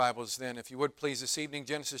Bibles then, if you would please, this evening,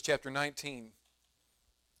 Genesis chapter 19.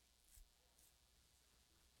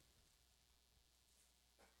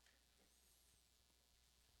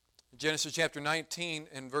 Genesis chapter 19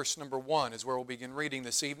 and verse number 1 is where we'll begin reading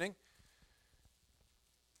this evening.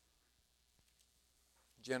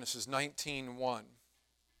 Genesis 19:1.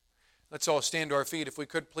 Let's all stand to our feet, if we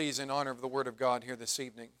could please, in honor of the Word of God here this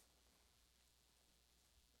evening.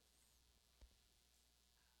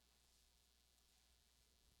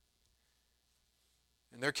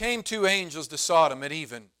 And there came two angels to Sodom at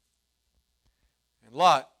even. And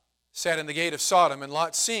Lot sat in the gate of Sodom, and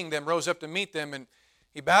Lot, seeing them, rose up to meet them, and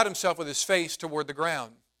he bowed himself with his face toward the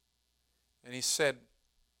ground. And he said,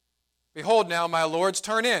 Behold now, my lords,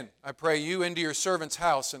 turn in, I pray you, into your servant's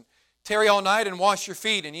house, and tarry all night, and wash your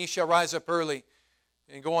feet, and ye shall rise up early,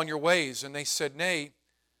 and go on your ways. And they said, Nay,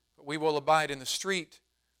 but we will abide in the street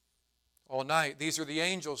all night. These are the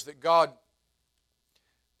angels that God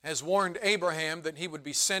has warned Abraham that he would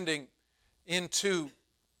be sending into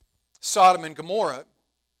Sodom and Gomorrah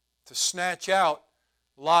to snatch out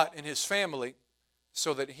Lot and his family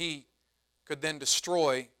so that he could then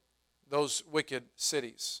destroy those wicked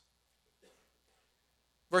cities.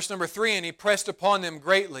 Verse number 3, And he pressed upon them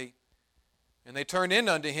greatly, and they turned in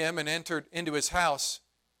unto him and entered into his house.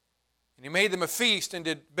 And he made them a feast and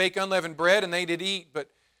did bake unleavened bread, and they did eat. But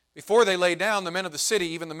before they lay down, the men of the city,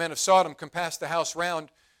 even the men of Sodom, compassed the house round,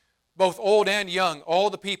 both old and young, all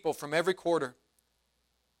the people from every quarter.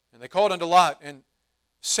 And they called unto Lot and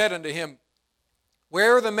said unto him,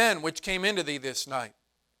 Where are the men which came into thee this night?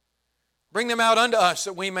 Bring them out unto us,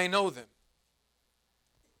 that we may know them.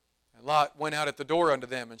 And Lot went out at the door unto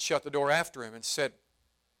them, and shut the door after him, and said,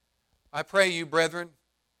 I pray you, brethren,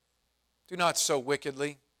 do not so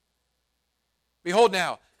wickedly. Behold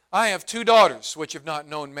now, I have two daughters which have not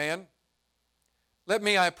known man. Let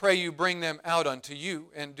me, I pray you, bring them out unto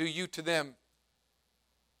you, and do you to them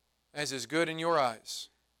as is good in your eyes.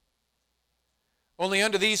 Only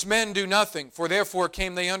unto these men do nothing, for therefore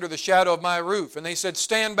came they under the shadow of my roof. And they said,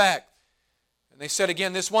 Stand back. And they said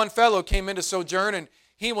again, This one fellow came in to sojourn, and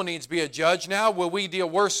he will needs be a judge. Now will we deal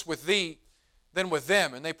worse with thee than with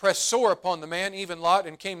them. And they pressed sore upon the man, even Lot,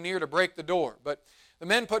 and came near to break the door. But the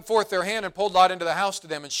men put forth their hand and pulled Lot into the house to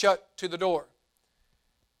them, and shut to the door.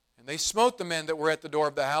 And they smote the men that were at the door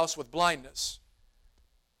of the house with blindness,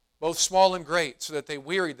 both small and great, so that they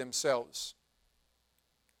wearied themselves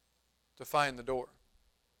to find the door.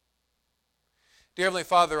 Dear Heavenly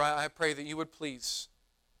Father, I pray that you would please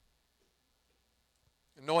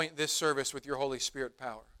anoint this service with your Holy Spirit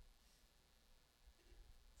power.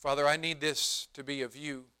 Father, I need this to be of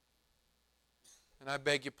you, and I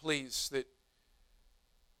beg you please that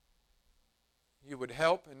you would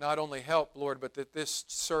help, and not only help, Lord, but that this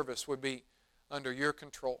service would be under your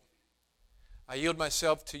control. I yield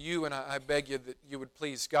myself to you, and I beg you that you would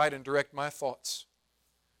please guide and direct my thoughts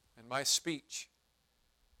and my speech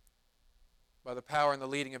by the power and the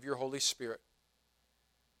leading of your Holy Spirit.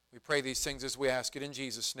 We pray these things as we ask it in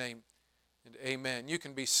Jesus' name, and amen. You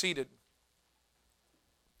can be seated.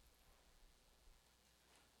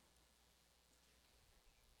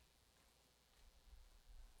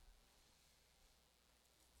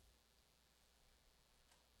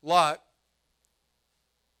 Lot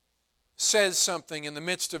says something in the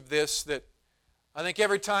midst of this that I think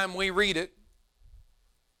every time we read it,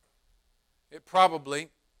 it probably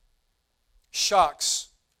shocks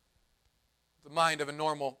the mind of a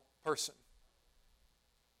normal person.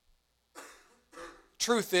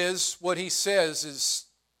 Truth is, what he says is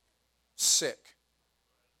sick.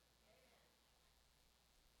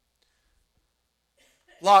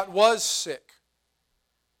 Lot was sick.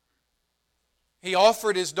 He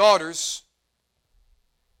offered his daughters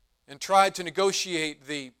and tried to negotiate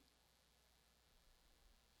the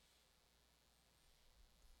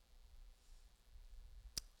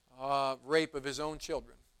rape of his own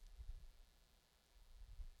children.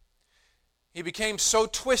 He became so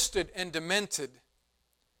twisted and demented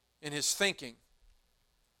in his thinking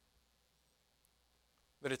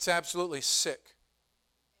that it's absolutely sick.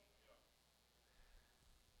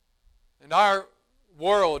 And our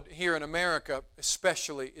world here in America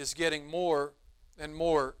especially is getting more and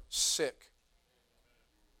more sick.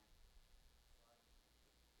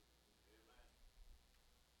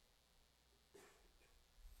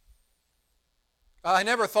 I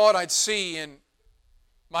never thought I'd see in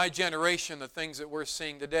my generation the things that we're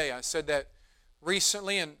seeing today. I said that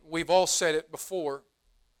recently, and we've all said it before.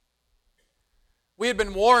 We had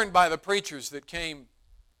been warned by the preachers that came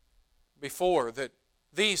before that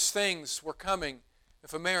these things were coming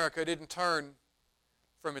if America didn't turn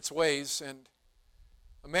from its ways. And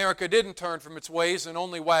America didn't turn from its ways and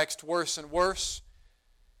only waxed worse and worse.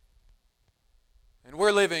 And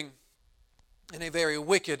we're living in a very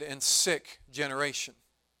wicked and sick generation.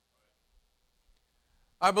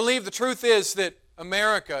 I believe the truth is that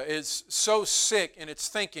America is so sick in its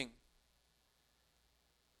thinking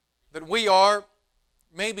that we are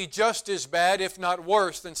maybe just as bad, if not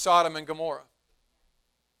worse, than Sodom and Gomorrah.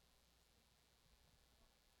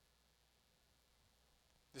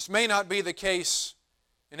 This may not be the case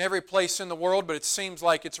in every place in the world, but it seems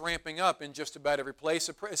like it's ramping up in just about every place,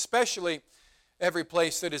 especially every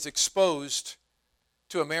place that is exposed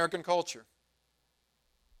to American culture.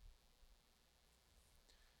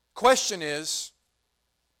 Question is,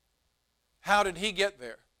 how did he get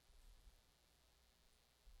there?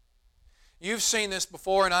 You've seen this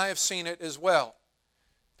before, and I have seen it as well.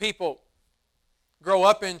 People grow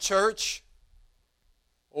up in church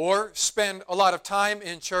or spend a lot of time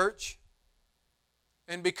in church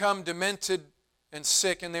and become demented and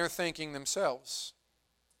sick in their thinking themselves.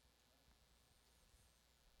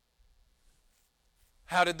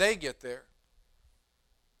 How did they get there?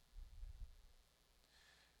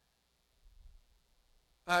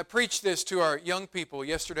 I preached this to our young people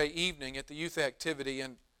yesterday evening at the youth activity,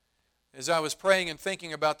 and as I was praying and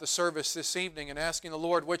thinking about the service this evening and asking the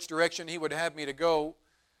Lord which direction He would have me to go,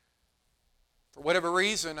 for whatever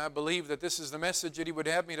reason, I believe that this is the message that He would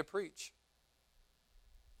have me to preach.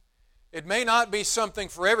 It may not be something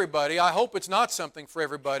for everybody. I hope it's not something for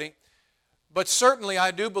everybody. But certainly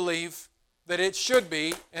I do believe that it should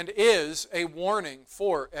be and is a warning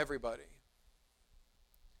for everybody.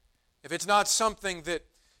 If it's not something that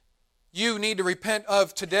you need to repent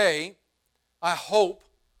of today, I hope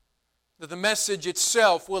that the message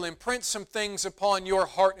itself will imprint some things upon your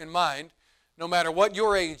heart and mind, no matter what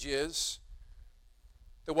your age is,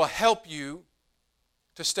 that will help you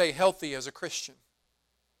to stay healthy as a Christian.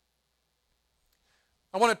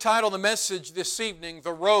 I want to title the message this evening,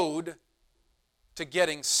 The Road to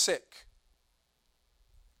Getting Sick.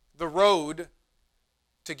 The Road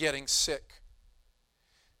to Getting Sick.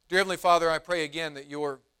 Dear Heavenly Father, I pray again that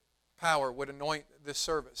your power would anoint this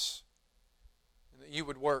service and that you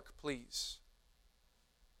would work, please.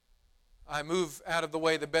 I move out of the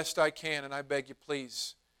way the best I can, and I beg you,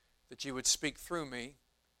 please, that you would speak through me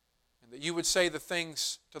and that you would say the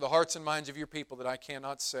things to the hearts and minds of your people that I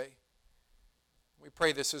cannot say. We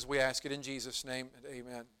pray this as we ask it in Jesus' name, and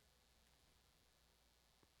amen.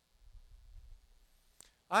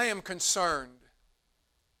 I am concerned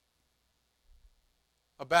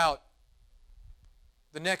about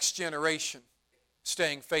the next generation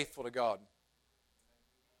staying faithful to God.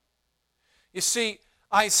 You see,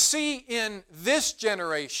 I see in this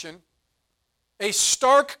generation a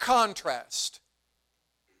stark contrast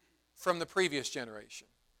from the previous generation.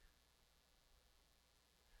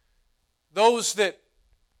 Those that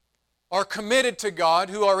are committed to God,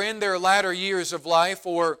 who are in their latter years of life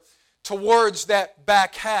or towards that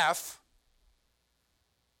back half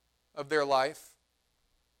of their life,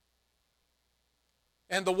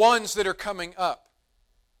 and the ones that are coming up.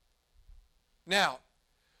 Now,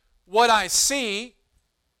 what I see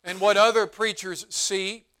and what other preachers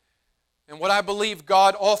see and what I believe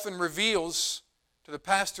God often reveals to the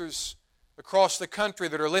pastors across the country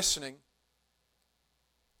that are listening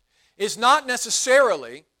is not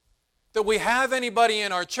necessarily that we have anybody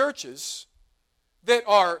in our churches that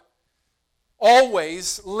are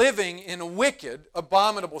always living in wicked,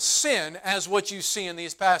 abominable sin as what you see in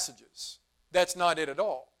these passages. That's not it at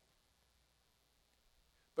all.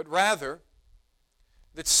 But rather,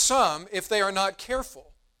 that some, if they are not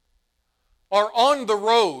careful, are on the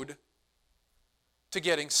road to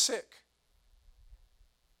getting sick.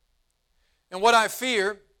 And what I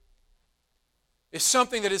fear is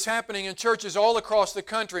something that is happening in churches all across the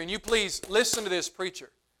country. And you please listen to this,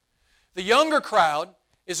 preacher. The younger crowd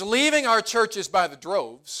is leaving our churches by the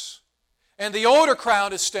droves, and the older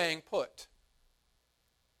crowd is staying put.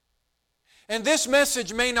 And this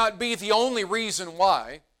message may not be the only reason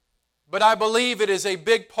why, but I believe it is a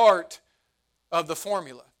big part of the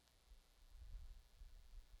formula.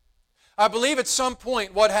 I believe at some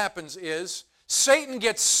point what happens is Satan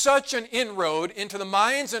gets such an inroad into the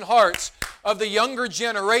minds and hearts of the younger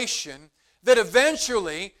generation that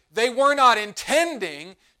eventually they were not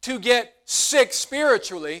intending to get sick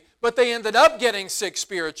spiritually, but they ended up getting sick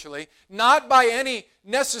spiritually, not by any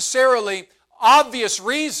necessarily obvious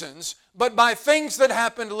reasons, but by things that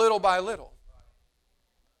happened little by little.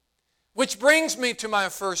 Which brings me to my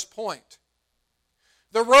first point.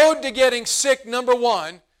 The road to getting sick, number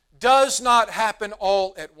one, does not happen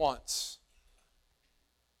all at once.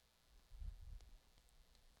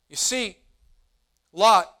 You see,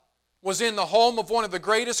 Lot was in the home of one of the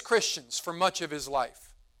greatest Christians for much of his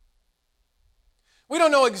life. We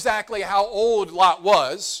don't know exactly how old Lot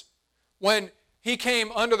was when he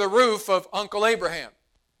came under the roof of Uncle Abraham.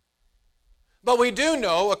 But we do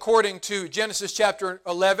know, according to Genesis chapter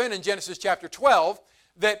 11 and Genesis chapter 12,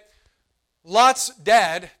 that Lot's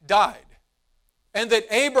dad died, and that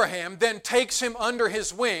Abraham then takes him under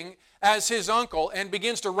his wing as his uncle and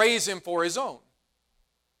begins to raise him for his own.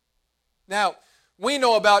 Now, we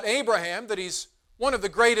know about Abraham that he's one of the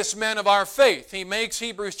greatest men of our faith. He makes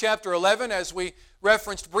Hebrews chapter 11, as we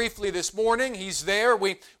referenced briefly this morning. He's there.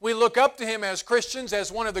 We look up to him as Christians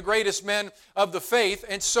as one of the greatest men of the faith.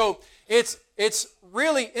 And so it's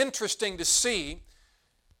really interesting to see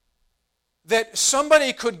that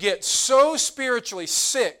somebody could get so spiritually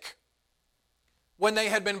sick when they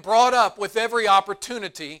had been brought up with every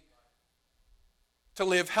opportunity to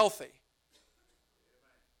live healthy.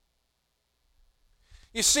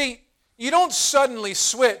 You see, you don't suddenly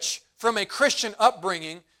switch from a Christian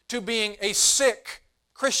upbringing to being a sick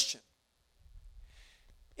Christian.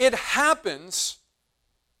 It happens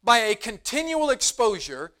by a continual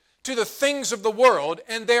exposure to the things of the world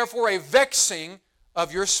and therefore a vexing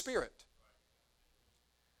of your spirit.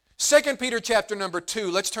 2 Peter chapter number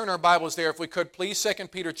 2. Let's turn our Bibles there if we could, please. 2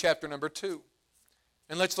 Peter chapter number 2.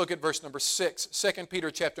 And let's look at verse number 6. 2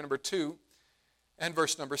 Peter chapter number 2 and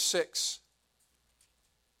verse number 6.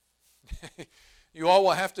 You all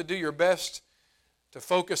will have to do your best to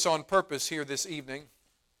focus on purpose here this evening.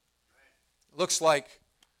 Looks like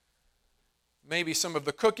maybe some of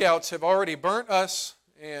the cookouts have already burnt us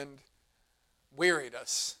and wearied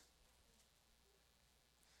us.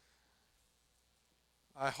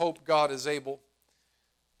 I hope God is able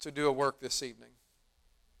to do a work this evening.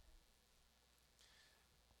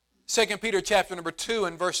 2 Peter chapter number 2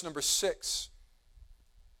 and verse number 6.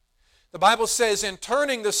 The Bible says, in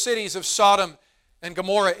turning the cities of Sodom and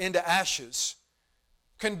Gomorrah into ashes,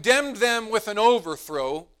 condemned them with an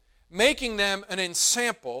overthrow, making them an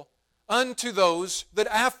ensample unto those that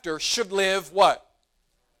after should live what?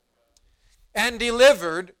 And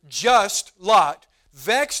delivered just Lot,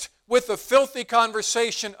 vexed with the filthy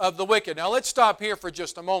conversation of the wicked. Now let's stop here for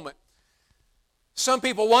just a moment. Some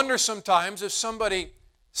people wonder sometimes if somebody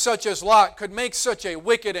such as Lot could make such a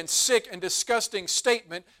wicked and sick and disgusting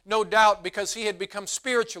statement, no doubt because he had become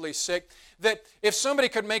spiritually sick, that if somebody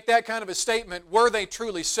could make that kind of a statement, were they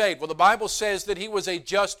truly saved? Well, the Bible says that he was a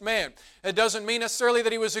just man. It doesn't mean necessarily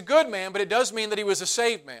that he was a good man, but it does mean that he was a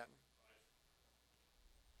saved man.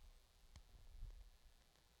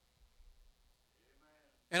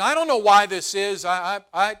 And I don't know why this is.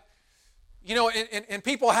 You know, and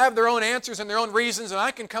people have their own answers and their own reasons, and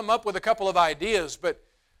I can come up with a couple of ideas, but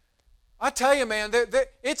I tell you, man,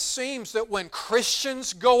 it seems that when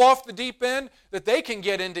Christians go off the deep end, that they can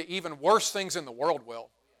get into even worse things than the world will.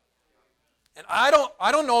 And I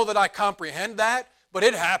don't know that I comprehend that, but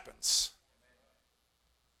it happens.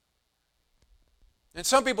 And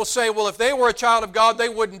some people say, well, if they were a child of God, they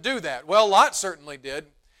wouldn't do that. Well, Lot certainly did.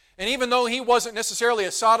 And even though he wasn't necessarily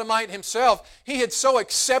a sodomite himself, he had so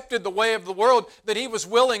accepted the way of the world that he was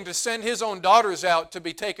willing to send his own daughters out to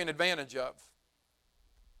be taken advantage of.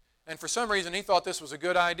 And for some reason, he thought this was a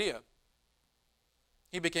good idea.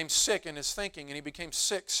 He became sick in his thinking, and he became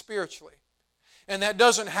sick spiritually. And that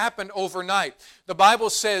doesn't happen overnight. The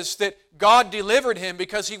Bible says that God delivered him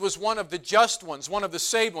because he was one of the just ones, one of the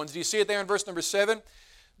saved ones. Do you see it there in verse number 7?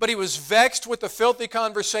 But he was vexed with the filthy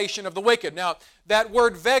conversation of the wicked. Now, that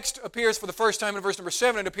word vexed appears for the first time in verse number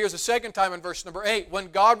 7. It appears the second time in verse number 8.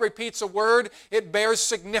 When God repeats a word, it bears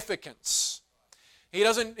significance. He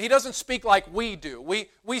doesn't speak like we do.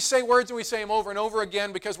 We say words and we say them over and over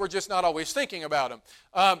again because we're just not always thinking about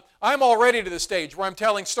them. I'm already to the stage where I'm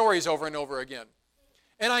telling stories over and over again.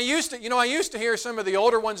 And I used to hear some of the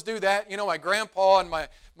older ones do that. You know, my grandpa and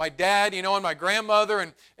my dad, you know, and my grandmother,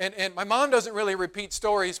 and my mom doesn't really repeat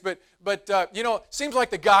stories, but you know, it seems like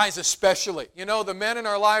the guys especially. You know, the men in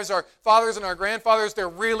our lives, our fathers and our grandfathers, they're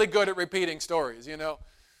really good at repeating stories, you know.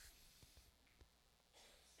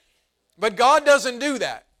 But God doesn't do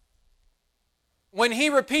that. When He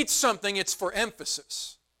repeats something, it's for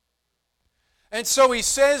emphasis. And so He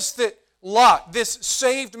says that Lot, this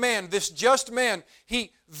saved man, this just man,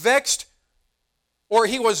 he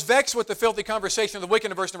was vexed with the filthy conversation of the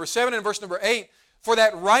wicked in verse number 7 and verse number 8, for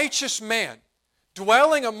that righteous man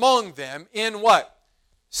dwelling among them in what?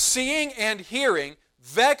 Seeing and hearing,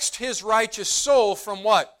 vexed his righteous soul from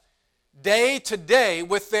what? Day to day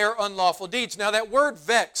with their unlawful deeds. Now that word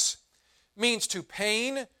vex means to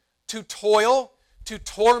pain, to toil, to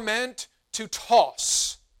torment, to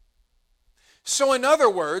toss. So in other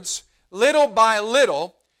words, little by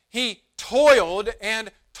little, he toiled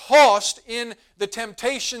and tossed in the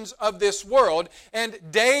temptations of this world. And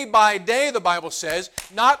day by day, the Bible says,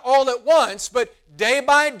 not all at once, but day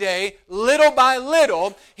by day, little by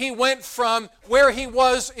little, he went from where he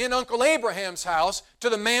was in Uncle Abraham's house to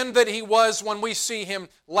the man that he was when we see him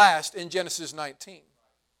last in Genesis 19.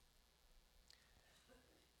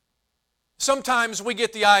 Sometimes we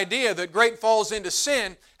get the idea that great falls into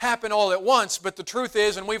sin happen all at once, but the truth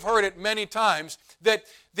is, and we've heard it many times, that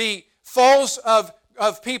the falls of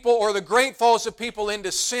people, or the great falls of people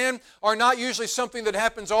into sin, are not usually something that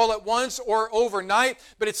happens all at once or overnight,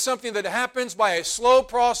 but it's something that happens by a slow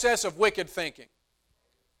process of wicked thinking.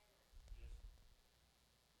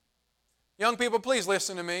 Young people, please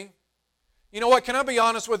listen to me. You know what? Can I be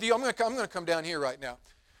honest with you? I'm going to come down here right now.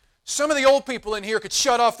 Some of the old people in here could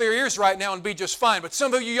shut off their ears right now and be just fine. But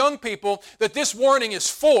some of you young people that this warning is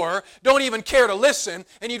for don't even care to listen,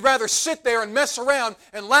 and you'd rather sit there and mess around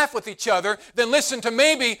and laugh with each other than listen to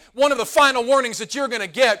maybe one of the final warnings that you're going to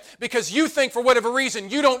get, because you think for whatever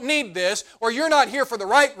reason you don't need this, or you're not here for the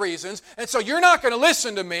right reasons, and so you're not going to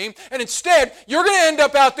listen to me, and instead you're going to end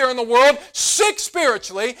up out there in the world sick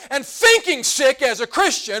spiritually and thinking sick as a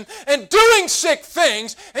Christian and doing sick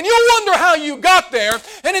things, and you'll wonder how you got there,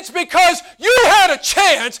 and it's because you had a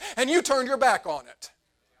chance and you turned your back on it.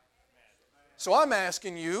 So I'm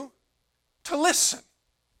asking you to listen.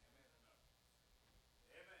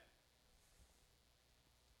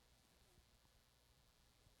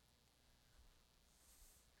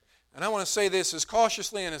 And I want to say this as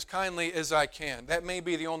cautiously and as kindly as I can. That may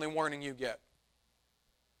be the only warning you get.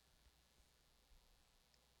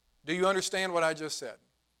 Do you understand what I just said?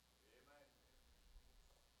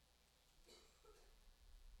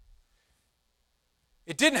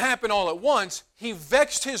 It didn't happen all at once. He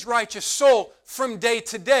vexed his righteous soul from day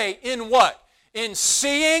to day in what? In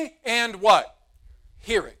seeing and what?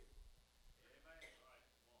 Hearing.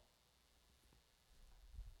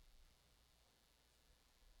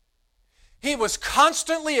 He was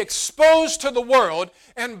constantly exposed to the world,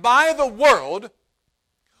 and by the world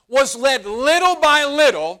was led little by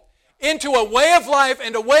little into a way of life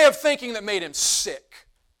and a way of thinking that made him sick.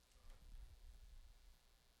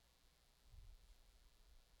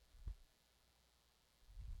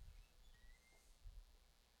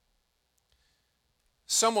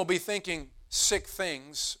 Some will be thinking sick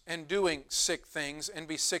things and doing sick things and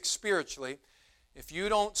be sick spiritually if you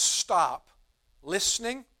don't stop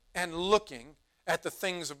listening and looking at the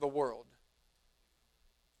things of the world.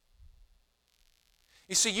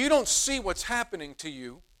 You see, you don't see what's happening to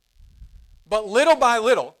you, but little by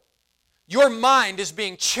little, your mind is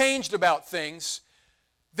being changed about things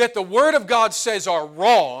that the Word of God says are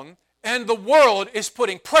wrong, and the world is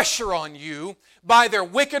putting pressure on you by their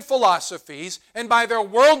wicked philosophies and by their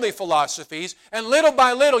worldly philosophies, and little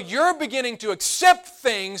by little you're beginning to accept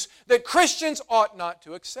things that Christians ought not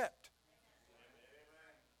to accept.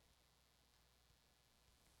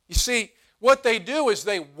 You see, what they do is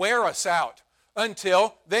they wear us out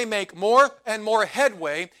until they make more and more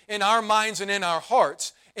headway in our minds and in our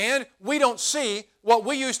hearts, and we don't see what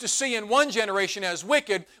we used to see in one generation as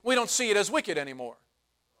wicked, we don't see it as wicked anymore.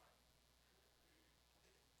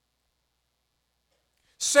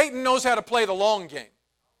 Satan knows how to play the long game.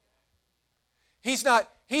 He's not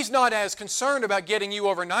as concerned about getting you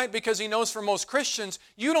overnight, because he knows for most Christians,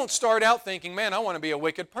 you don't start out thinking, man, I want to be a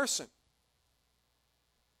wicked person.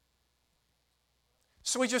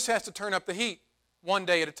 So he just has to turn up the heat one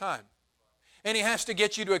day at a time. And he has to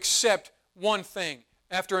get you to accept one thing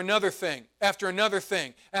after another thing, after another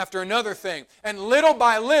thing, after another thing. And little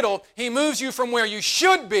by little, he moves you from where you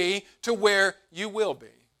should be to where you will be.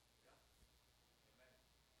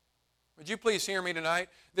 Would you please hear me tonight?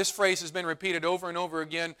 This phrase has been repeated over and over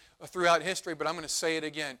again throughout history, but I'm going to say it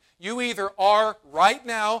again. You either are right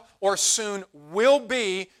now or soon will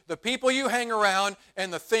be the people you hang around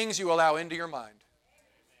and the things you allow into your mind.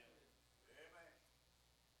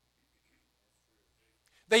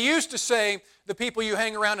 They used to say the people you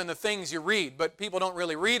hang around and the things you read, but people don't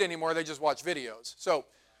really read anymore, they just watch videos. So,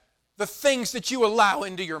 the things that you allow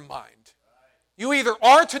into your mind. You either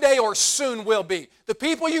are today or soon will be. The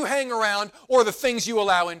people you hang around or the things you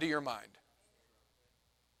allow into your mind.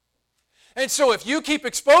 And so if you keep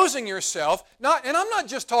exposing yourself, and I'm not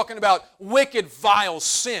just talking about wicked, vile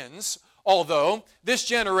sins, although this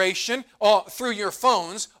generation, through your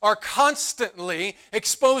phones, are constantly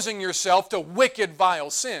exposing yourself to wicked, vile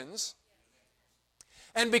sins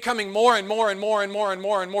and becoming more and more and more and more and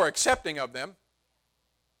more and more accepting of them.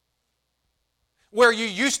 Where you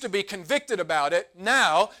used to be convicted about it,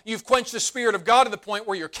 now you've quenched the Spirit of God to the point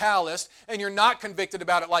where you're calloused and you're not convicted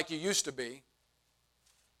about it like you used to be.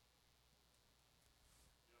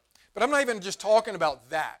 But I'm not even just talking about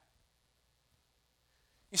that.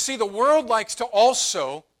 You see, the world likes to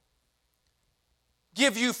also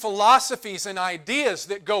give you philosophies and ideas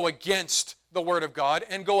that go against the Word of God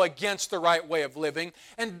and go against the right way of living.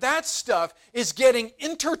 And that stuff is getting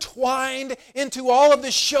intertwined into all of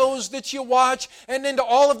the shows that you watch and into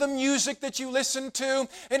all of the music that you listen to.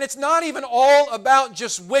 And it's not even all about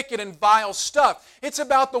just wicked and vile stuff. It's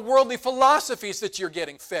about the worldly philosophies that you're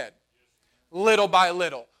getting fed, little by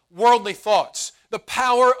little. Worldly thoughts. The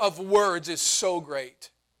power of words is so great.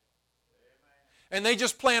 And they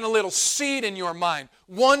just plant a little seed in your mind,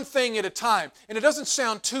 one thing at a time. And it doesn't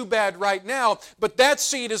sound too bad right now, but that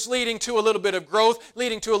seed is leading to a little bit of growth,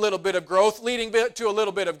 leading to a little bit of growth, leading to a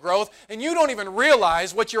little bit of growth. And you don't even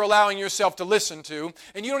realize what you're allowing yourself to listen to.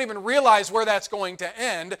 And you don't even realize where that's going to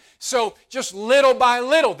end. So just little by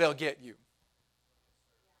little they'll get you.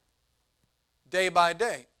 Day by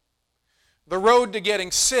day. The road to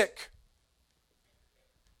getting sick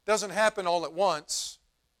doesn't happen all at once.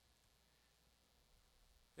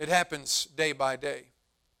 It happens day by day.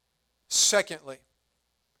 Secondly,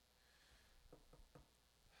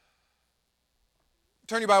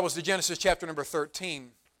 turn your Bibles to Genesis chapter number 13.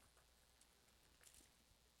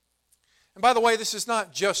 And by the way, this is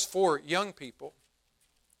not just for young people.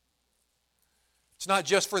 It's not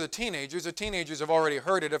just for the teenagers. The teenagers have already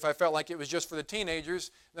heard it. If I felt like it was just for the teenagers,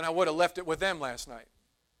 then I would have left it with them last night.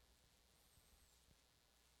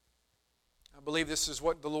 I believe this is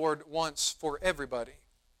what the Lord wants for everybody.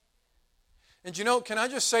 And you know, can I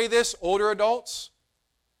just say this, older adults?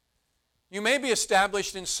 You may be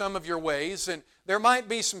established in some of your ways, and there might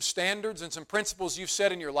be some standards and some principles you've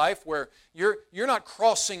set in your life where you're not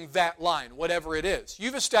crossing that line, whatever it is.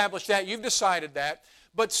 You've established that, you've decided that,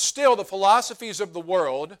 but still the philosophies of the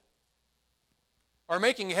world are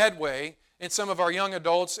making headway in some of our young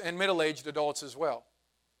adults and middle-aged adults as well.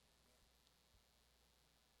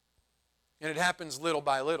 And it happens little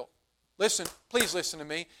by little. Listen, please listen to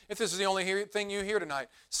me. If this is the only thing you hear tonight,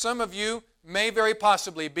 some of you may very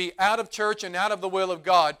possibly be out of church and out of the will of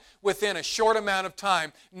God within a short amount of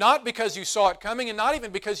time, not because you saw it coming and not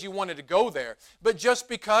even because you wanted to go there, but just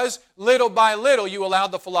because little by little you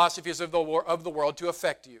allowed the philosophies of the world to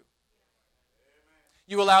affect you.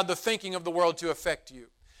 You allowed the thinking of the world to affect you.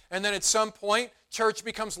 And then at some point, church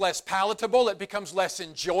becomes less palatable. It becomes less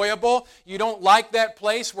enjoyable. You don't like that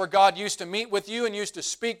place where God used to meet with you and used to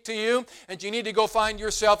speak to you. And you need to go find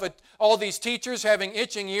yourself at all these teachers having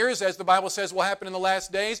itching ears, as the Bible says will happen in the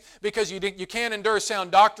last days, because you can't endure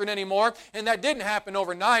sound doctrine anymore. And that didn't happen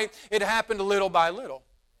overnight. It happened little by little.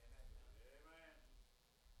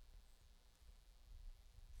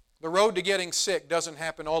 The road to getting sick doesn't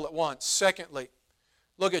happen all at once. Secondly,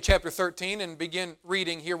 look at chapter 13 and begin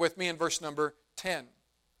reading here with me in verse number 10.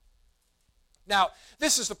 Now,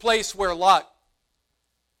 this is the place where Lot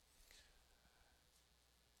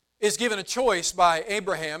is given a choice by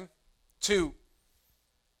Abraham to...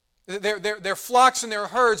 Their flocks and their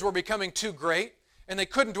herds were becoming too great, and they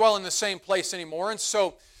couldn't dwell in the same place anymore. And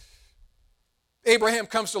so Abraham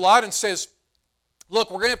comes to Lot and says,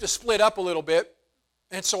 look, we're going to have to split up a little bit.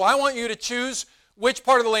 And so I want you to choose which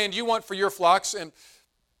part of the land you want for your flocks, and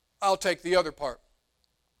I'll take the other part.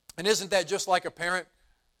 And isn't that just like a parent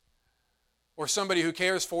or somebody who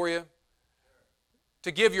cares for you?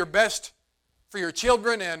 To give your best for your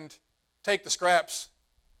children and take the scraps.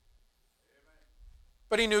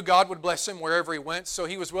 But he knew God would bless him wherever he went, so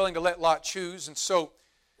he was willing to let Lot choose. And so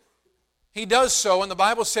he does so, and the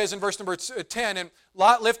Bible says in verse number 10, and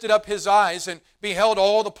Lot lifted up his eyes and beheld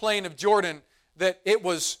all the plain of Jordan, that it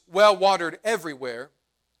was well watered everywhere.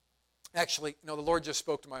 Actually, no, the Lord just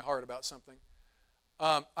spoke to my heart about something.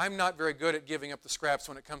 I'm not very good at giving up the scraps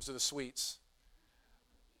when it comes to the sweets.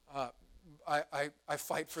 I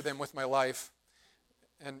fight for them with my life.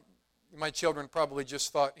 And my children probably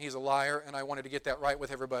just thought he's a liar, and I wanted to get that right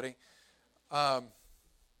with everybody. Lot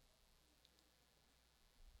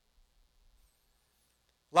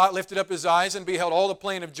lifted up his eyes and beheld all the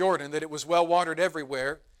plain of Jordan, that it was well watered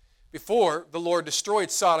everywhere, before the Lord destroyed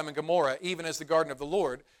Sodom and Gomorrah, even as the garden of the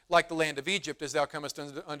Lord, like the land of Egypt, as thou comest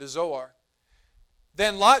unto Zoar.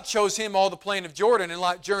 Then Lot chose him all the plain of Jordan, and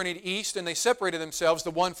Lot journeyed east, and they separated themselves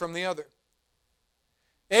the one from the other.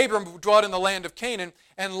 Abram dwelt in the land of Canaan,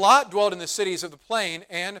 and Lot dwelt in the cities of the plain,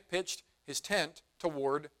 and pitched his tent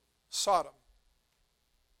toward Sodom.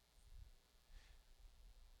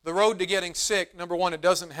 The road to getting sick, number one, it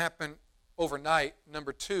doesn't happen overnight.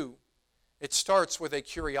 Number two, it starts with a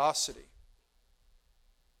curiosity.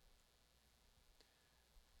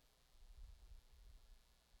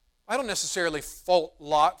 I don't necessarily fault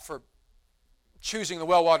Lot for choosing the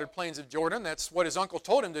well-watered plains of Jordan. That's what his uncle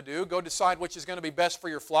told him to do. Go decide which is going to be best for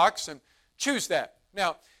your flocks and choose that.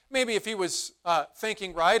 Now, maybe if he was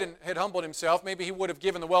thinking right and had humbled himself, maybe he would have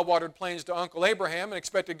given the well-watered plains to Uncle Abraham and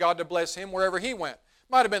expected God to bless him wherever he went.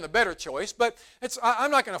 Might have been the better choice, but I'm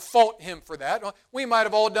not going to fault him for that. We might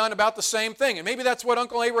have all done about the same thing, and maybe that's what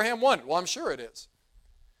Uncle Abraham wanted. Well, I'm sure it is.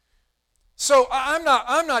 So I'm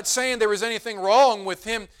not saying there was anything wrong with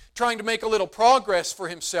him trying to make a little progress for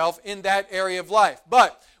himself in that area of life.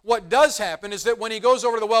 But what does happen is that when he goes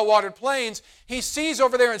over to the well-watered plains, he sees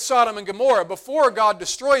over there in Sodom and Gomorrah, before God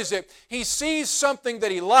destroys it, he sees something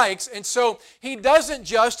that he likes, and so he doesn't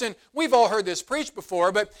just, and we've all heard this preached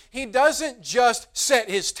before, but he doesn't just set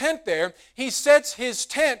his tent there. He sets his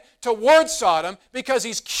tent towards Sodom because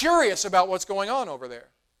he's curious about what's going on over there.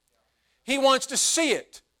 He wants to see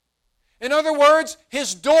it. In other words,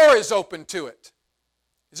 his door is open to it.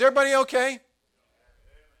 Is everybody okay?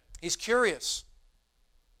 He's curious.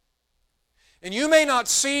 And you may not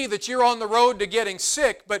see that you're on the road to getting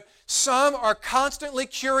sick, but some are constantly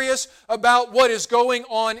curious about what is going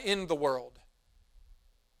on in the world.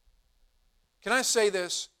 Can I say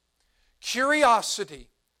this? Curiosity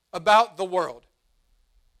about the world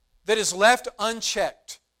that is left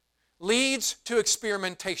unchecked leads to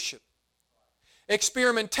experimentation.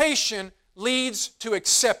 Experimentation leads to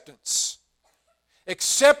acceptance.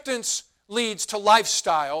 Acceptance leads to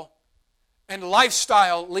lifestyle, and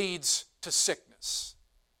lifestyle leads to sickness.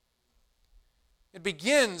 It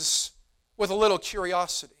begins with a little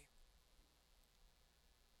curiosity.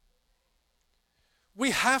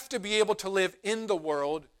 We have to be able to live in the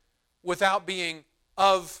world without being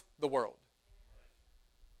of the world.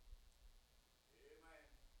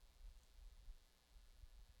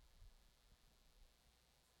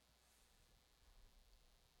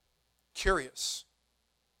 Curious.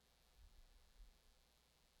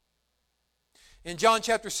 In John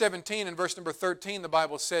chapter 17 and verse number 13, the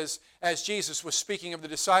Bible says, as Jesus was speaking of the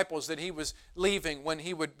disciples that he was leaving when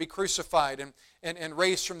he would be crucified and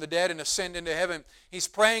raised from the dead and ascend into heaven, he's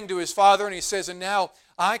praying to his Father and he says, and now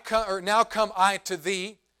come I to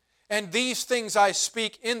thee, and these things I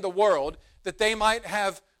speak in the world, that they might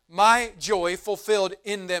have my joy fulfilled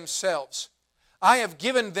in themselves. I have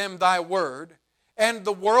given them thy word, and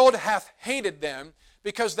the world hath hated them,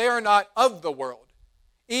 because they are not of the world,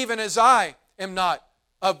 even as I am not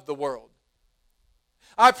of the world.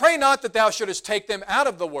 I pray not that thou shouldest take them out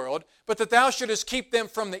of the world, but that thou shouldest keep them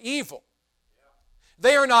from the evil.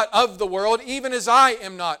 They are not of the world, even as I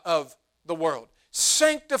am not of the world.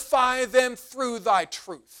 Sanctify them through thy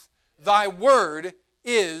truth. Thy word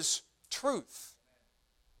is truth.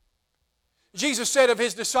 Jesus said of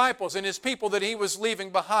his disciples and his people that he was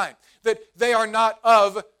leaving behind, that they are not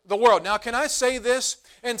of the world. Now, can I say this?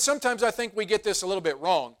 And sometimes I think we get this a little bit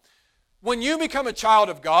wrong. When you become a child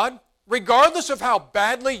of God, regardless of how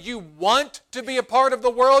badly you want to be a part of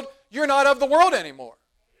the world, you're not of the world anymore.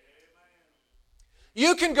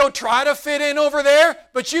 You can go try to fit in over there,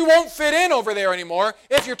 but you won't fit in over there anymore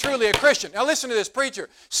if you're truly a Christian. Now listen to this preacher.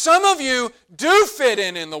 Some of you do fit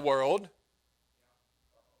in the world,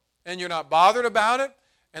 and you're not bothered about it,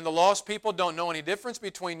 and the lost people don't know any difference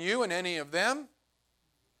between you and any of them.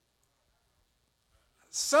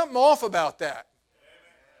 Something off about that.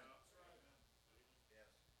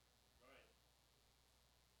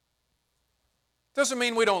 Doesn't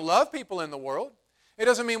mean we don't love people in the world. It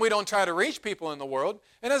doesn't mean we don't try to reach people in the world.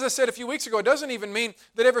 And as I said a few weeks ago, it doesn't even mean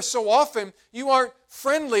that ever so often you aren't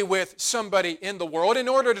friendly with somebody in the world in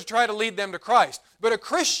order to try to lead them to Christ. But a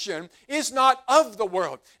Christian is not of the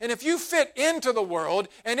world. And if you fit into the world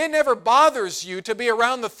and it never bothers you to be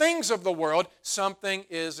around the things of the world, something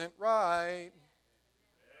isn't right.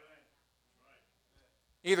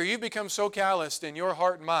 Either you've become so calloused in your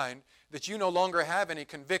heart and mind that you no longer have any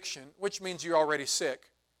conviction, which means you're already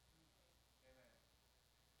sick.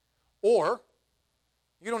 Or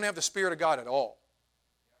you don't have the Spirit of God at all.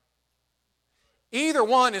 Either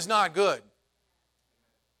one is not good.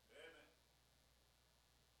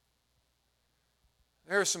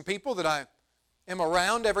 There are some people that I am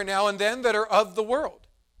around every now and then that are of the world.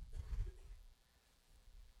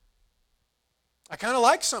 I kind of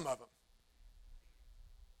like some of them.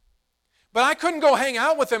 But I couldn't go hang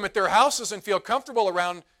out with them at their houses and feel comfortable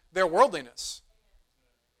around their worldliness.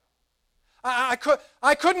 I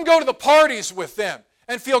couldn't go to the parties with them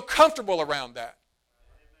and feel comfortable around that.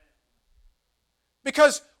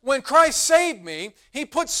 Because when Christ saved me, He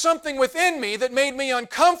put something within me that made me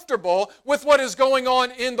uncomfortable with what is going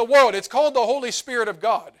on in the world. It's called the Holy Spirit of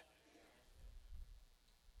God.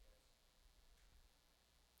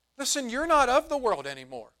 Listen, you're not of the world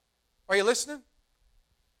anymore. Are you listening?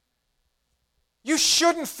 You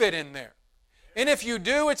shouldn't fit in there. And if you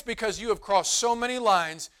do, it's because you have crossed so many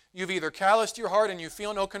lines, you've either calloused your heart and you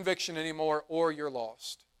feel no conviction anymore, or you're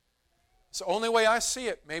lost. It's the only way I see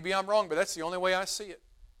it. Maybe I'm wrong, but that's the only way I see it.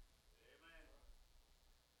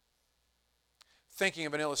 Thinking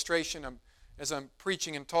of an illustration, as I'm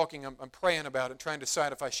preaching and talking, I'm praying about it, trying to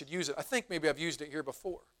decide if I should use it. I think maybe I've used it here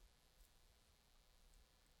before.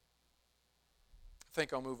 I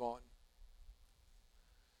think I'll move on.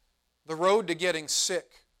 The road to getting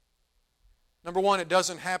sick. Number one, it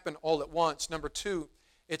doesn't happen all at once. Number two,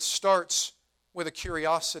 it starts with a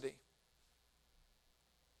curiosity.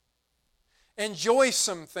 Enjoy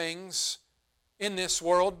some things in this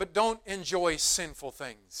world, but don't enjoy sinful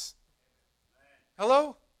things.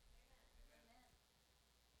 Hello?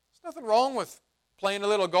 There's nothing wrong with playing a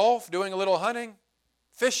little golf, doing a little hunting,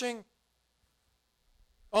 fishing,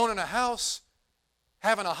 owning a house,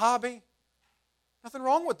 having a hobby. Nothing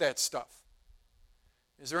wrong with that stuff.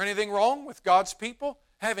 Is there anything wrong with God's people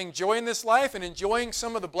having joy in this life and enjoying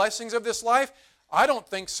some of the blessings of this life? I don't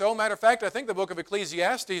think so. Matter of fact, I think the book of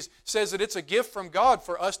Ecclesiastes says that it's a gift from God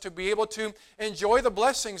for us to be able to enjoy the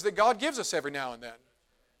blessings that God gives us every now and then.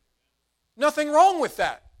 Nothing wrong with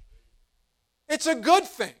that. It's a good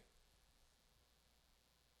thing.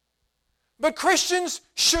 But Christians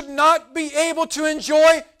should not be able to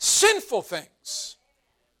enjoy sinful things.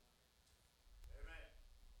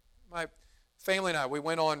 My family and I, we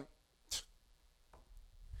went on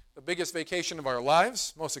the biggest vacation of our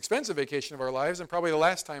lives, most expensive vacation of our lives, and probably the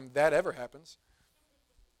last time that ever happens.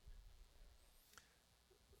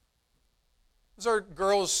 It was our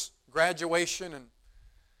girls' graduation, and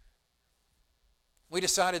we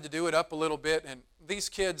decided to do it up a little bit. And these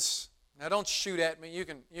kids, now don't shoot at me. You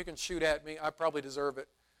can shoot at me. I probably deserve it.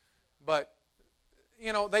 But,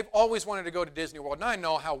 you know, they've always wanted to go to Disney World. And I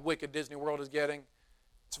know how wicked Disney World is getting.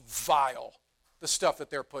 It's vile, the stuff that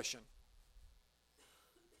they're pushing.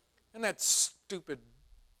 And that stupid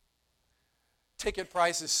ticket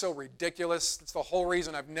price is so ridiculous. It's the whole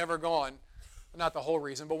reason I've never gone. Not the whole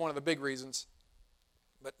reason, but one of the big reasons.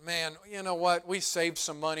 But man, you know what? We saved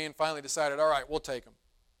some money and finally decided, all right, we'll take them.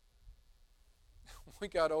 We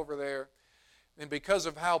got over there, and because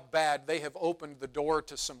of how bad they have opened the door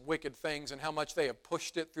to some wicked things and how much they have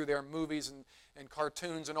pushed it through their movies and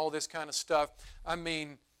cartoons and all this kind of stuff, I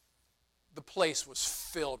mean, the place was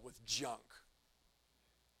filled with junk.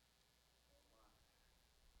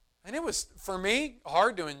 And it was, for me,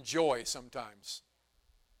 hard to enjoy sometimes.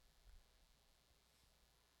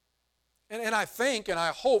 And I think and I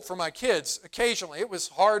hope for my kids, occasionally, it was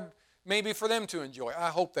hard maybe for them to enjoy. I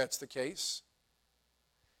hope that's the case.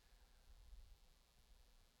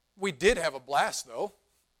 We did have a blast, though.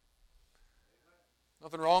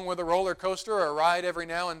 Nothing wrong with a roller coaster or a ride every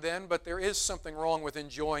now and then, but there is something wrong with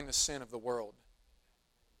enjoying the sin of the world.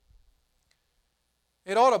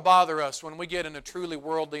 It ought to bother us when we get in a truly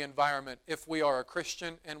worldly environment if we are a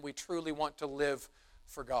Christian and we truly want to live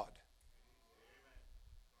for God.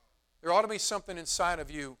 There ought to be something inside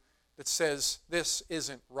of you that says, this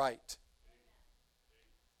isn't right.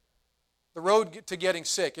 The road to getting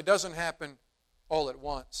sick, it doesn't happen all at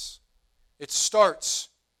once. It starts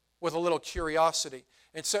with a little curiosity.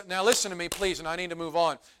 And so, now listen to me, please, and I need to move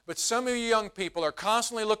on. But some of you young people are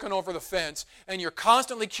constantly looking over the fence, and you're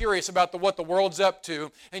constantly curious about what the world's up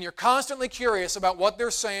to, and you're constantly curious about what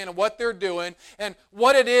they're saying and what they're doing, and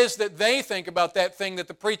what it is that they think about that thing that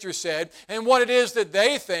the preacher said, and what it is that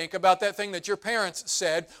they think about that thing that your parents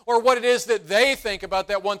said, or what it is that they think about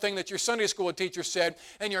that one thing that your Sunday school teacher said,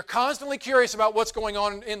 and you're constantly curious about what's going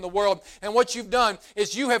on in the world. And what you've done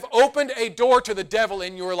is you have opened a door to the devil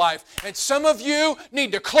in your life. And some of you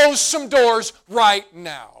need to close some doors right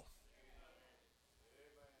now.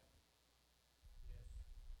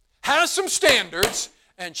 Have some standards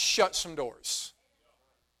and shut some doors.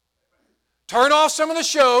 Turn off some of the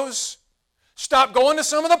shows. Stop going to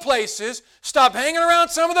some of the places. Stop hanging around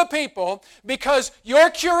some of the people, because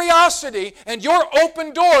your curiosity and your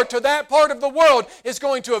open door to that part of the world is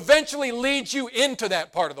going to eventually lead you into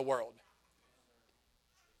that part of the world.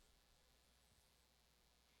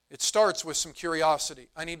 It starts with some curiosity.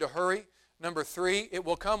 I need to hurry. Number 3, it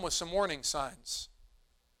will come with some warning signs.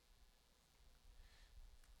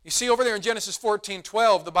 You see, over there in Genesis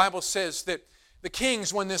 14:12, the Bible says that the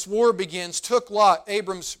kings, when this war begins, took Lot,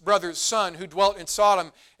 Abram's brother's son, who dwelt in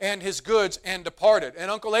Sodom, and his goods, and departed. And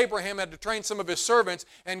Uncle Abraham had to train some of his servants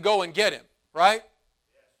and go and get him, right?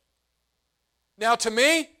 Now, to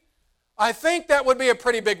me, I think that would be a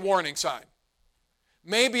pretty big warning sign.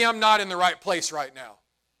 Maybe I'm not in the right place right now.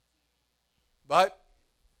 But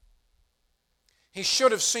He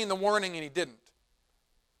should have seen the warning and he didn't.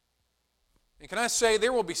 And can I say,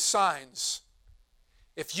 there will be signs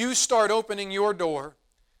if you start opening your door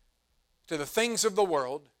to the things of the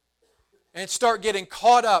world and start getting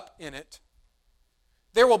caught up in it.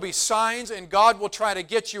 There will be signs, and God will try to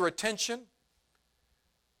get your attention.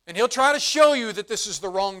 And He'll try to show you that this is the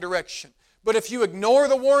wrong direction. But if you ignore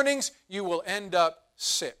the warnings, you will end up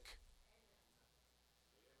sick.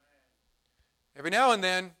 Every now and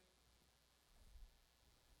then,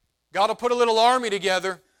 God will put a little army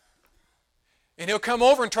together, and He'll come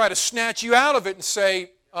over and try to snatch you out of it and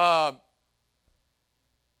say,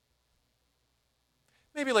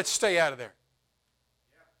 maybe let's stay out of there.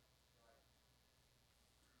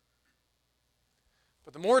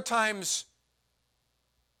 But the more times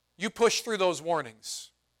you push through those warnings,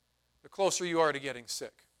 the closer you are to getting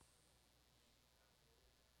sick.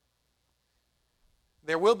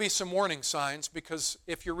 There will be some warning signs, because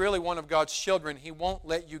if you're really one of God's children, He won't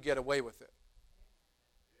let you get away with it.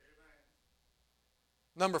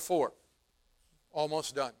 Number 4,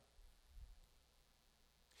 almost done.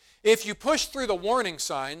 If you push through the warning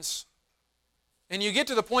signs and you get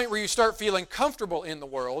to the point where you start feeling comfortable in the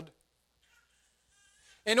world,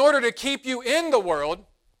 in order to keep you in the world,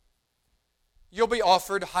 you'll be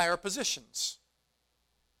offered higher positions.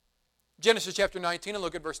 Genesis chapter 19, and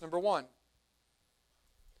look at verse number 1.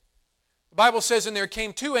 The Bible says, and there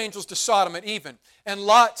came 2 angels to Sodom at even, and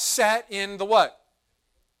Lot sat in the what?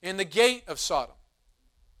 In the gate of Sodom.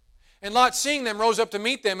 And Lot, seeing them, rose up to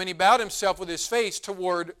meet them, and he bowed himself with his face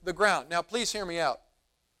toward the ground. Now, please hear me out.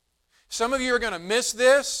 Some of you are going to miss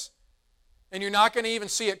this, and you're not going to even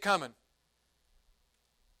see it coming.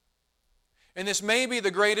 And this may be the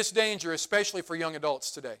greatest danger, especially for young adults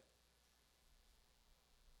today.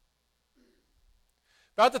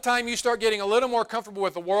 About the time you start getting a little more comfortable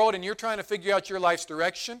with the world and you're trying to figure out your life's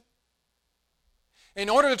direction, in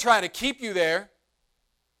order to try to keep you there,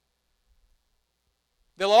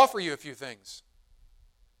 they'll offer you a few things.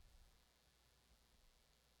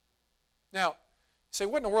 Now, you say,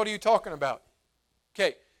 what in the world are you talking about?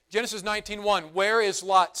 Okay, Genesis 19:1, where is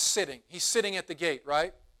Lot sitting? He's sitting at the gate,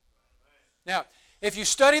 right? Now, if you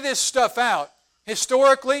study this stuff out,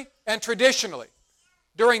 historically and traditionally,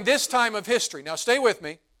 during this time of history, now stay with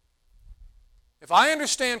me, if I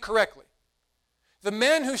understand correctly, the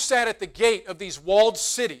men who sat at the gate of these walled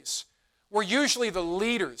cities were usually the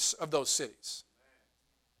leaders of those cities.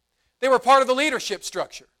 They were part of the leadership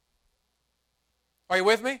structure. Are you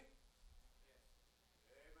with me?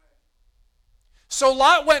 So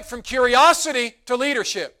Lot went from curiosity to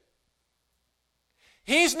leadership.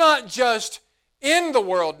 He's not just in the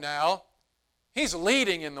world now, he's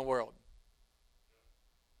leading in the world.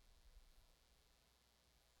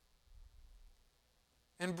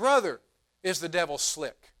 And brother, is the devil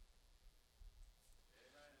slick.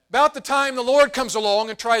 About the time the Lord comes along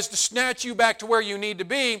and tries to snatch you back to where you need to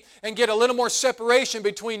be and get a little more separation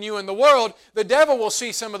between you and the world, the devil will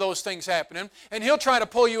see some of those things happening and he'll try to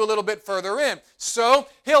pull you a little bit further in. So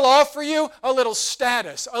he'll offer you a little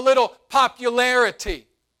status, a little popularity,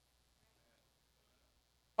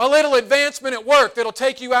 a little advancement at work that'll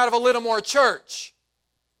take you out of a little more church.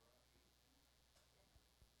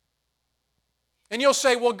 And you'll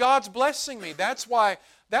say, well, God's blessing me. That's why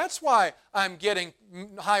I'm getting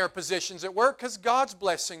higher positions at work, because God's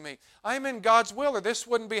blessing me. I'm in God's will, or this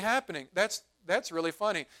wouldn't be happening. That's really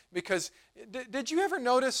funny, because did you ever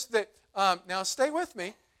notice that, now stay with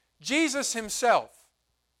me, Jesus Himself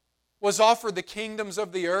was offered the kingdoms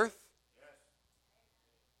of the earth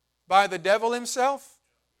by the devil himself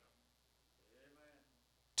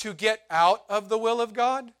to get out of the will of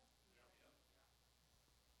God?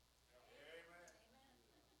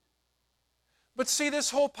 But see, this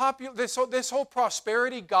whole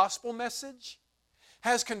prosperity gospel message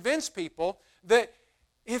has convinced people that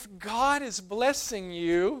if God is blessing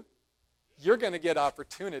you, you're going to get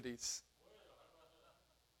opportunities.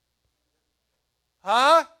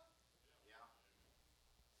 Huh?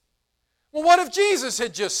 Well, what if Jesus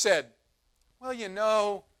had just said, well, you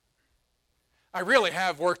know, I really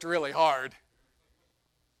have worked really hard.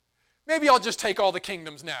 Maybe I'll just take all the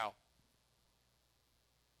kingdoms now.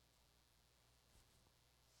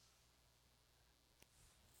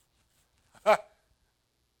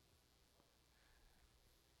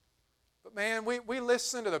 But man, we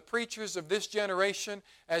listen to the preachers of this generation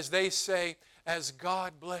as they say, as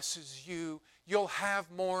God blesses you, you'll have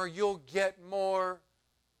more, you'll get more.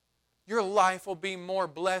 Your life will be more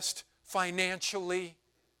blessed financially.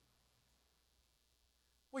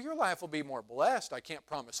 Well, your life will be more blessed. I can't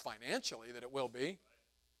promise financially that it will be.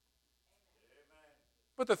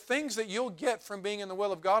 But the things that you'll get from being in the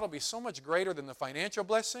will of God will be so much greater than the financial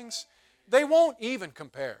blessings. They won't even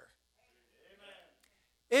compare.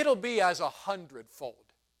 It'll be as 100-fold.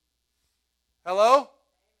 Hello?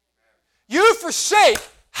 You forsake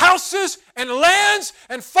houses and lands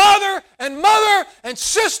and father and mother and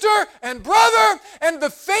sister and brother, and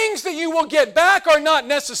the things that you will get back are not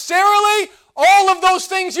necessarily all of those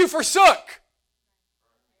things you forsook.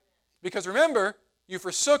 Because remember, you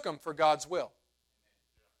forsook them for God's will.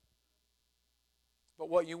 But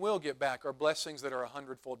what you will get back are blessings that are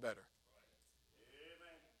 100-fold better.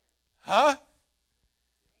 Huh?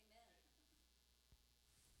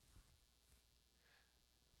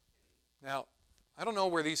 Now, I don't know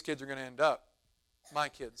where these kids are going to end up, my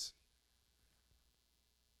kids.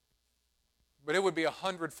 But it would be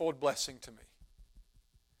 100-fold blessing to me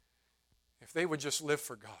if they would just live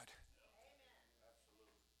for God.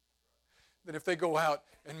 Than if they go out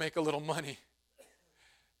and make a little money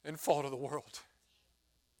and fall to the world.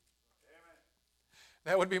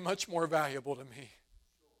 That would be much more valuable to me.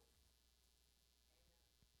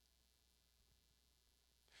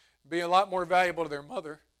 Be a lot more valuable to their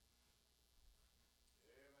mother.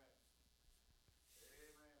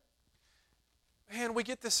 Man, we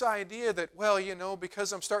get this idea that, well, you know,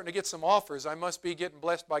 because I'm starting to get some offers, I must be getting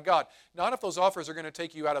blessed by God. Not if those offers are going to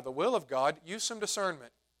take you out of the will of God. Use some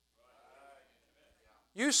discernment.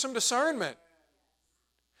 Use some discernment.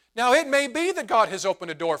 Now, it may be that God has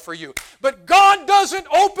opened a door for you, but God doesn't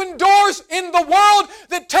open doors in the world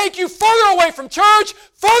that take you further away from church,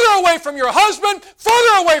 further away from your husband,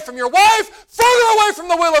 further away from your wife, further away from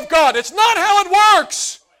the will of God. It's not how it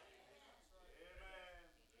works.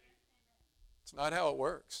 It's not how it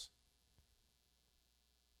works.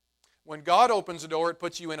 When God opens a door, it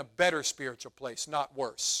puts you in a better spiritual place, not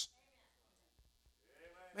worse.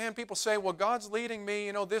 Man, people say, well, God's leading me,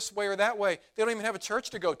 you know, this way or that way. They don't even have a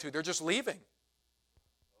church to go to. They're just leaving.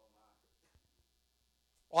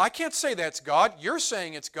 Well, I can't say that's God. You're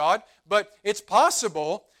saying it's God, but it's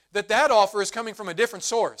possible that that offer is coming from a different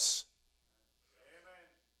source.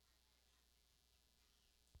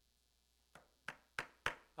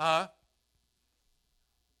 It's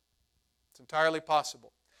entirely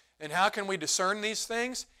possible. And how can we discern these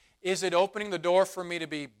things? Is it opening the door for me to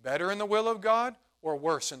be better in the will of God or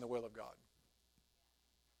worse in the will of God?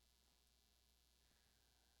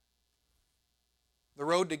 The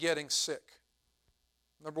road to getting sick.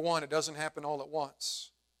 Number one, it doesn't happen all at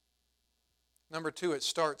once. Number two, it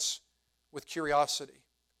starts with curiosity.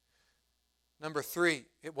 Number three,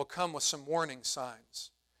 it will come with some warning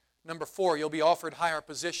signs. Number four, you'll be offered higher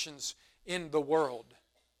positions in the world.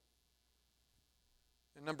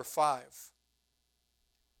 And number five,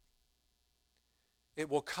 it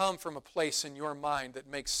will come from a place in your mind that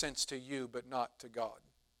makes sense to you but not to God.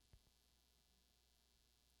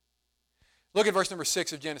 Look at verse number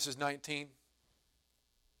 6 of Genesis 19.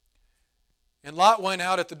 And Lot went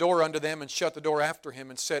out at the door unto them and shut the door after him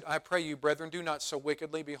and said, I pray you, brethren, do not so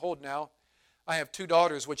wickedly. Behold now, I have 2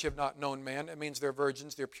 daughters which have not known man. It means they're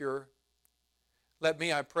virgins, they're pure. Let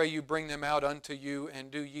me, I pray you, bring them out unto you, and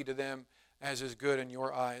do ye to them as is good in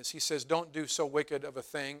your eyes. He says, don't do so wicked of a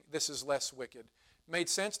thing. This is less wicked. Made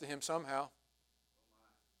sense to him somehow.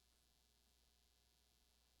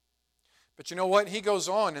 But you know what? He goes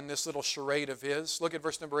on in this little charade of his. Look at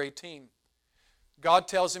verse number 18. God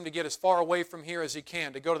tells him to get as far away from here as he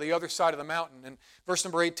can, to go to the other side of the mountain. And verse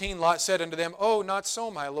number 18, Lot said unto them, Oh, not so,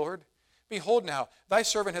 my Lord. Behold now, thy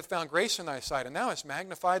servant hath found grace in thy sight, and thou hast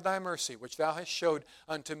magnified thy mercy, which thou hast showed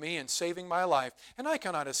unto me in saving my life. And I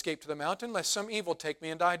cannot escape to the mountain, lest some evil take me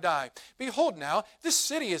and I die. Behold now, this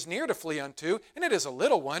city is near to flee unto, and it is a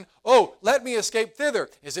little one. Oh, let me escape thither.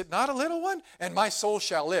 Is it not a little one? And my soul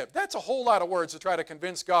shall live. That's a whole lot of words to try to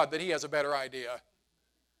convince God that he has a better idea.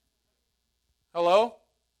 Hello?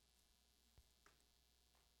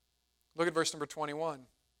 Look at verse number 21.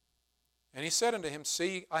 And he said unto him,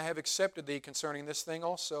 See, I have accepted thee concerning this thing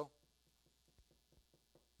also.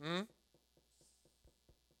 You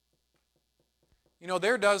know,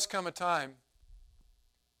 there does come a time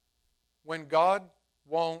when God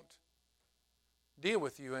won't deal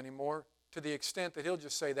with you anymore to the extent that he'll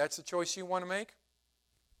just say, that's the choice you want to make?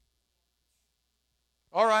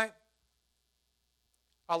 All right.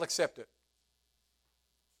 I'll accept it.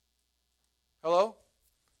 Hello?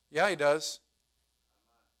 Yeah, he does.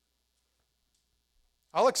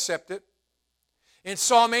 I'll accept it. In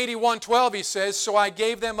Psalm 81:12 he says, So I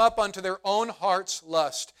gave them up unto their own heart's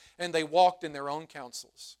lust, and they walked in their own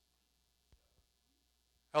counsels.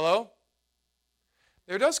 Hello?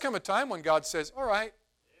 There does come a time when God says, all right,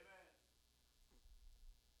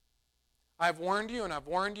 I've warned you, and I've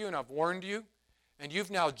warned you, and I've warned you, and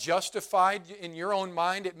you've now justified in your own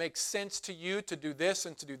mind, it makes sense to you to do this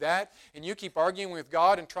and to do that, and you keep arguing with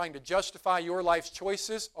God and trying to justify your life's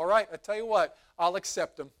choices, all right, I tell you what, I'll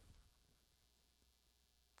accept them.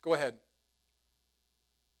 Go ahead.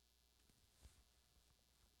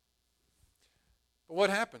 But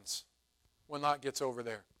what happens when Lot gets over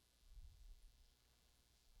there?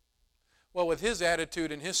 Well, with his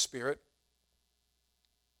attitude and his spirit,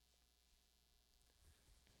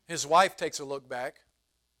 his wife takes a look back,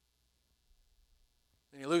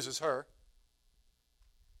 and he loses her.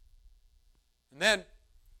 And then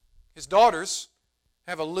his daughters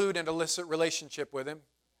have a lewd and illicit relationship with him.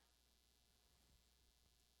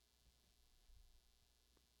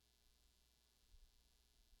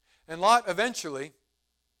 And Lot eventually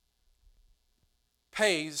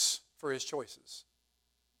pays for his choices.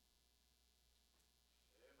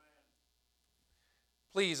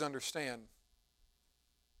 Please understand,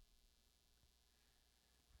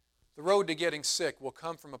 the road to getting sick will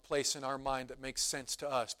come from a place in our mind that makes sense to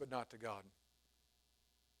us, but not to God.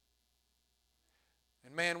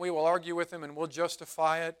 And man, we will argue with him and we'll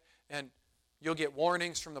justify it, and you'll get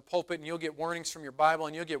warnings from the pulpit, and you'll get warnings from your Bible,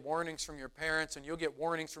 and you'll get warnings from your parents, and you'll get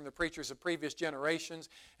warnings from the preachers of previous generations,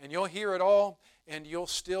 and you'll hear it all, and you'll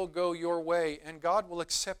still go your way, and God will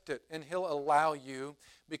accept it, and He'll allow you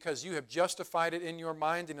because you have justified it in your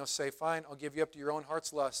mind, and He'll say, fine, I'll give you up to your own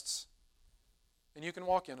heart's lusts, and you can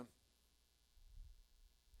walk in them.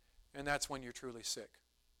 And that's when you're truly sick.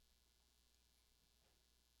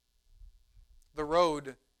 The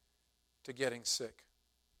road to getting sick.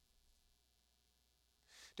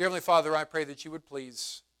 Dear Heavenly Father, I pray that you would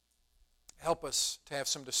please help us to have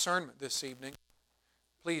some discernment this evening.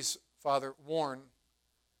 Please, Father, warn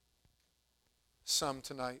some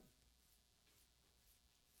tonight.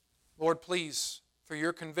 Lord, please, for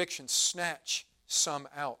your conviction, snatch some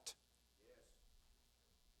out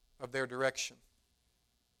of their direction.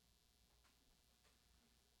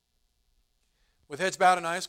 With heads bowed and eyes